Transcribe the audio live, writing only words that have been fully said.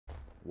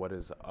What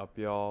is up,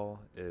 y'all?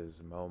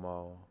 Is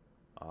Momo.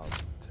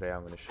 Today I'm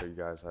going to show you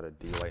guys how to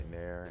Dlight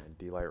Nair and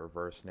Dlight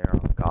reverse Nair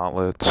on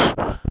Gauntlets.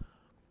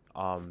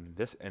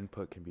 This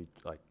input can be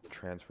like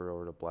transferred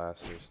over to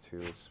blasters too.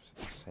 It's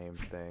the same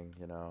thing,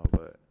 you know.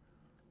 But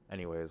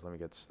anyways, let me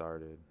get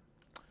started.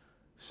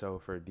 So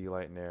for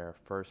Dlight Nair,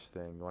 first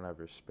thing, you want to have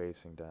your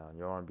spacing down.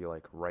 You don't want to be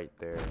like right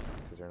there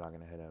because they're not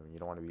going to hit him. You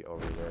don't want to be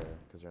over there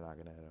because they're not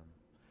going to hit him.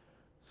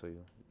 So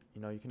you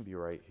know you can be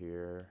right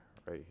here,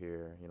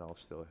 you know,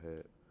 still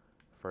hit.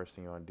 First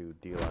thing you want to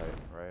do, Dlight,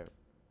 right?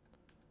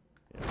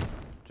 You know,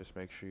 just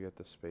make sure you get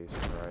the spacing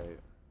right.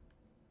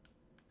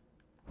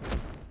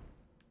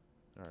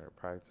 Alright,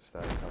 practice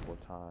that a couple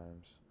of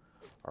times.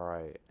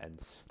 Alright, and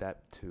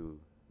step 2,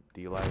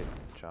 Dlight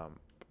jump.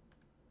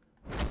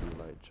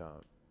 Dlight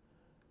jump.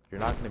 You're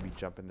not going to be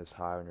jumping this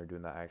high when you're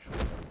doing the actual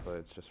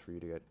input. It's just for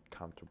you to get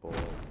comfortable,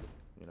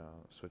 you know,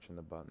 switching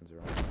the buttons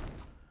around.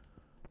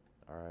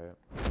 Alright,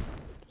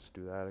 just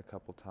do that a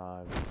couple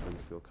times until you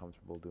feel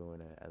comfortable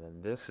doing it. And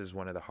then this is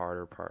one of the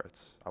harder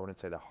parts. I wouldn't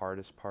say the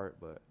hardest part,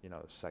 but you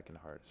know, the second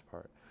hardest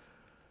part.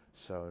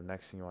 So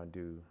next thing you want to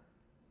do,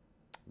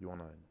 you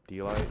want to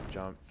Dlight,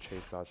 jump,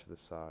 chase dodge to the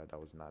side. That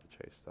was not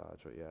a chase dodge,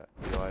 but yeah.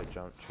 Dlight,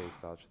 jump, chase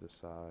dodge to the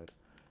side.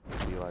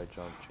 Dlight,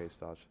 jump, chase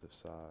dodge to the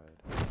side.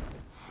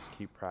 Just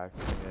keep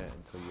practicing it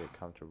until you get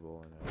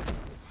comfortable in it.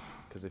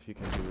 Because if you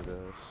can do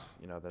this,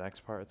 you know, the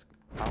next part,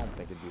 I don't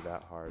think it'd be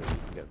that hard if you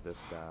can get this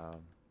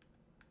down.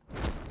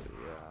 But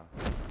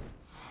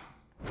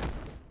yeah.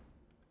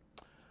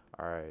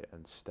 Alright,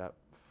 and step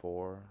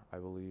 4, I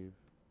believe,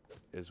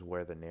 is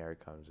where the Nair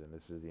comes in.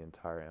 This is the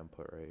entire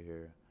input right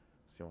here.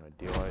 So you want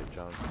to Dlight,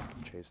 jump,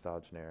 chase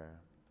dodge, Nair.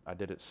 I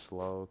did it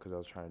slow because I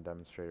was trying to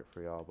demonstrate it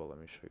for y'all, but let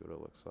me show you what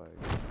it looks like.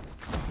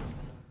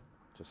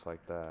 Just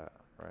like that,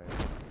 right?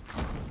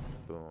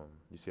 Boom.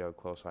 You see how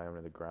close I am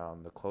to the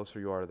ground? The closer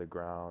you are to the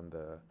ground,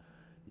 the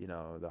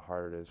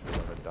harder it is for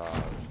them to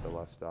dodge, the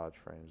less dodge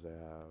frames they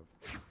have.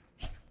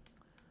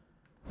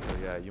 So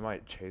yeah, you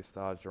might chase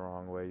dodge the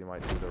wrong way, you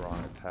might do the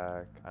wrong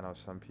attack. I know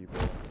some people,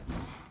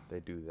 they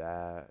do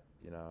that,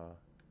 you know,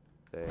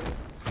 they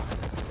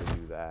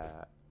do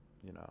that,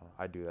 you know.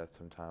 I do that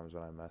sometimes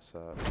when I mess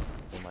up.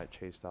 They might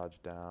chase dodge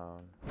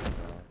down, you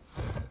know,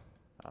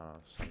 I don't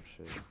know, some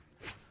shit.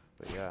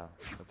 But yeah,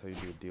 that's how you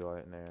do a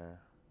Dlight Nair.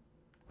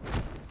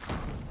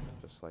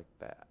 Just like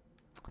that.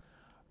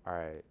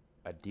 Alright,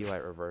 a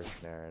Dlight reverse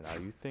Nair. Now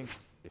if you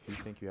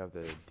think you have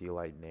the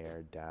Dlight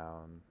Nair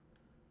down,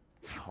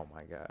 oh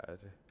my god,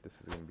 this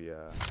is gonna be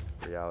a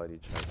reality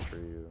check for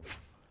you.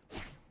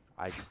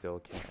 I still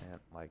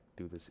can't like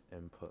do this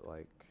input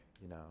like,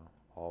 you know,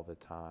 all the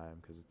time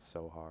because it's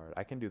so hard.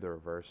 I can do the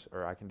reverse,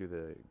 or I can do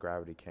the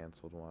gravity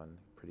canceled one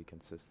pretty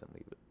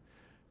consistently, but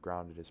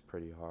grounded is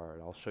pretty hard.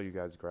 I'll show you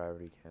guys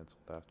gravity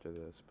canceled after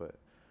this, but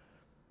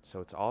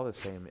so it's all the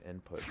same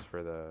inputs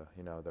for the,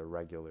 you know, the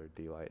regular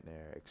Dlight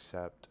Nair,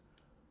 except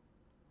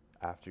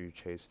after you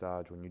chase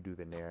dodge, when you do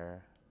the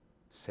Nair,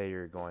 say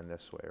you're going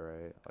this way,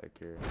 right? Like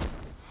you're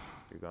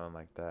going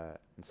like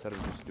that. Instead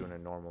of just doing a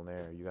normal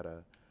Nair, you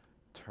gotta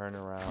turn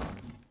around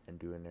and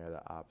do a Nair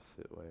the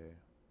opposite way,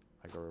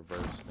 like a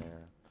reverse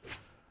Nair.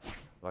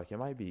 Like it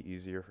might be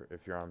easier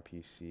if you're on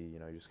PC, you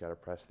know, you just gotta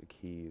press the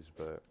keys,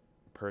 but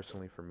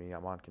personally for me,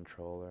 I'm on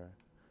controller.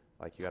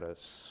 Like you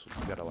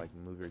gotta like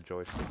move your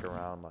joystick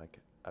around like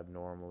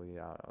abnormally.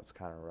 I don't know, it's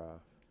kind of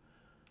rough.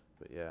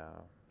 But yeah,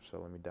 so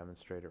let me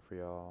demonstrate it for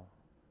y'all.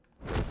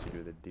 First you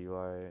do the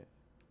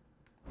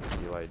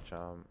Dlight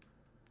jump,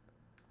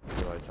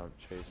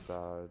 chase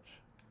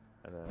dodge,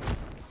 and then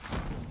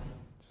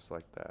just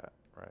like that,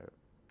 right?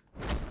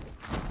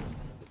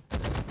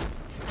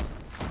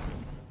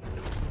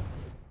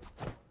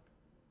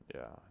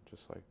 Yeah,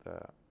 just like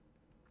that.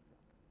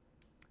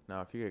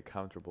 Now, if you get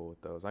comfortable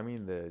with those, I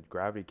mean, the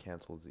gravity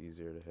cancel is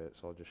easier to hit,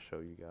 so I'll just show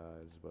you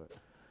guys. But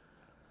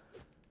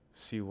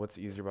see, what's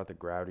easier about the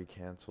gravity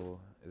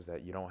cancel is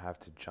that you don't have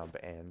to jump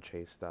and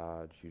chase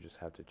dodge. You just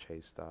have to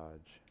chase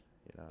dodge,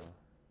 you know.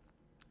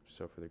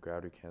 So for the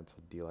gravity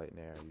cancel Dlight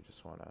Nair, you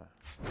just want to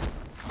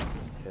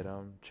hit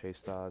them, chase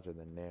dodge, and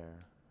then Nair,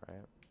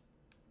 right?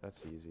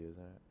 That's easy,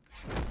 isn't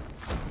it?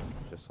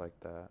 Just like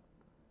that.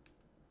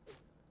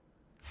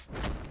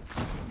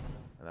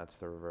 And that's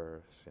the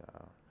reverse, you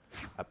know.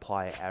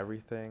 Apply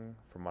everything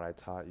from what I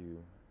taught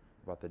you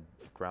about the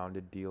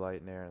grounded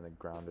Dlight Nair and the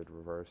grounded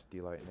reverse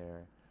Dlight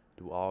Nair.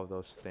 Do all of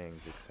those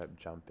things except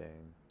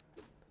jumping.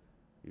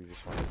 You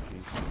just want to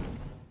GC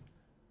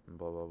and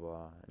blah blah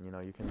blah. And you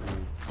know, you can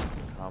do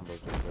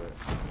combos with it,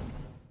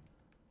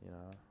 you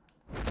know.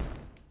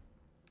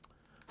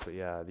 But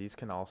yeah, these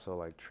can also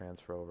like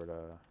transfer over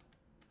to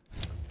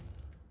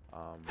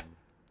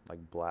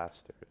like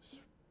blasters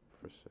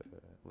for say,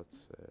 let's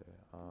say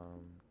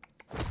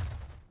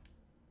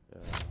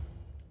yeah.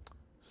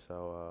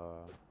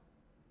 So,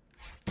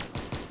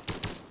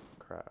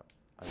 crap.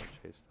 I didn't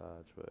chase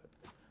dodge, but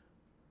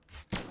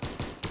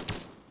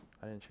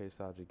I didn't chase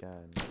dodge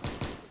again.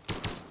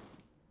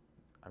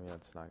 I mean,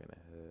 that's not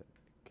gonna hit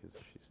because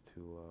she's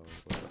too low.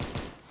 But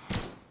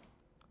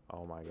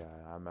oh my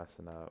god, I'm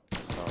messing up.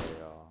 Sorry,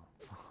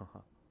 y'all.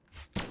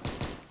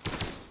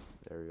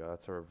 go.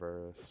 That's a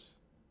reverse.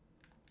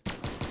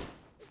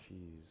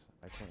 Jeez,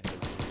 I can't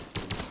hit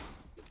this.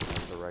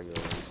 That's a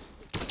regular.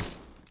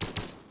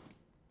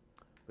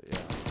 But yeah.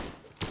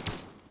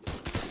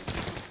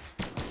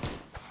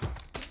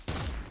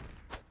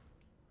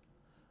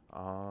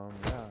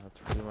 Yeah, that's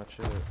pretty much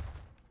it.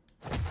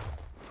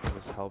 If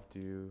this helped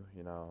you,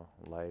 you know,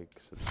 like,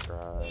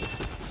 subscribe.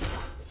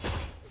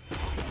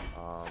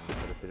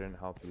 But if it didn't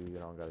help you, you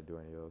don't gotta do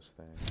any of those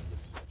things.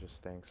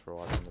 Just thanks for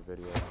watching the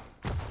video.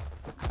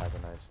 Have a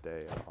nice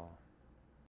day, y'all.